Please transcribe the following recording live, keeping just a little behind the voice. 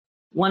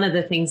one of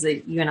the things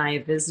that you and I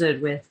have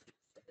visited with,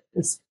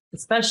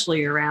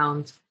 especially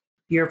around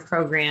your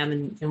program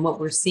and what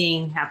we're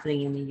seeing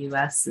happening in the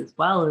US as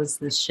well, is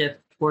the shift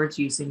towards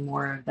using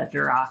more of the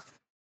Duroc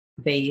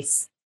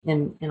base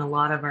in a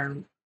lot of our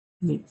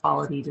meat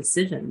quality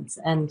decisions.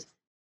 And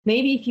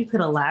maybe if you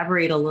could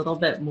elaborate a little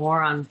bit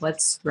more on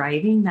what's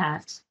driving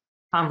that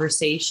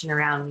conversation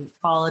around meat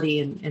quality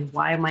and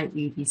why might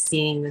we be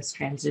seeing this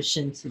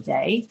transition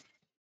today?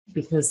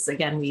 Because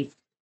again,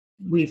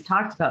 we've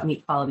talked about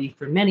meat quality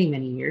for many,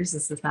 many years.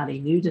 This is not a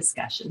new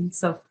discussion.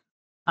 So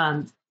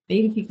um,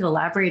 maybe if you could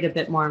elaborate a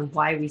bit more on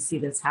why we see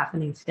this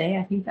happening today,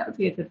 I think that would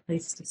be a good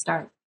place to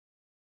start.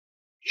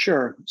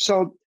 Sure.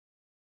 So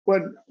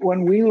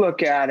when we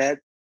look at it,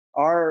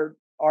 our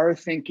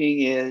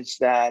thinking is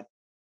that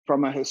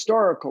from a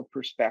historical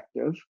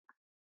perspective,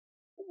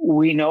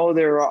 we know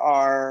there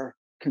are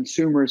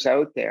consumers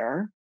out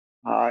there,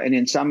 and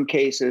in some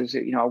cases,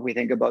 we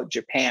think about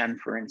Japan,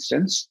 for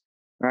instance,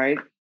 right,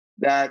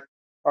 that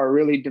are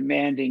really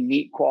demanding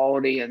meat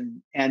quality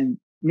and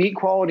meat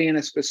quality in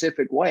a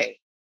specific way,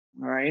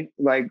 right?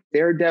 Like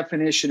their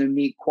definition of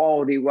meat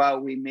quality, while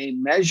we may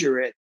measure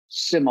it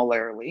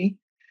similarly,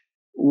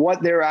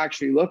 what they're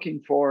actually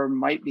looking for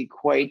might be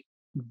quite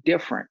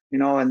different,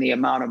 in the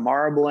amount of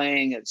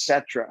marbling, et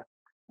cetera,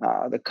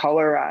 the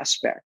color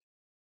aspect.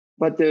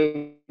 But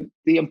the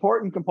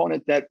important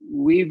component that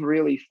we've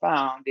really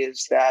found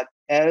is that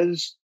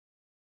as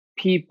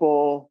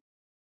people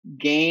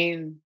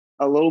gain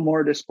a little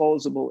more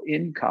disposable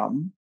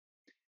income,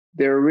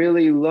 they're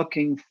really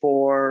looking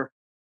for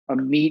a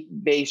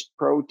meat-based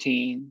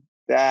protein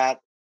that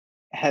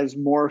has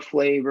more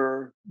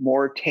flavor,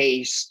 more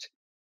taste,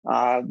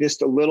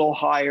 just a little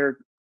higher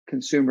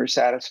consumer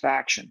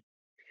satisfaction.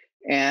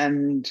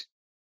 And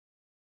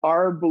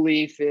our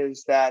belief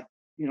is that,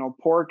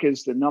 pork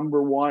is the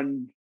number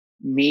one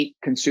meat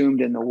consumed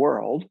in the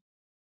world,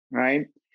 right?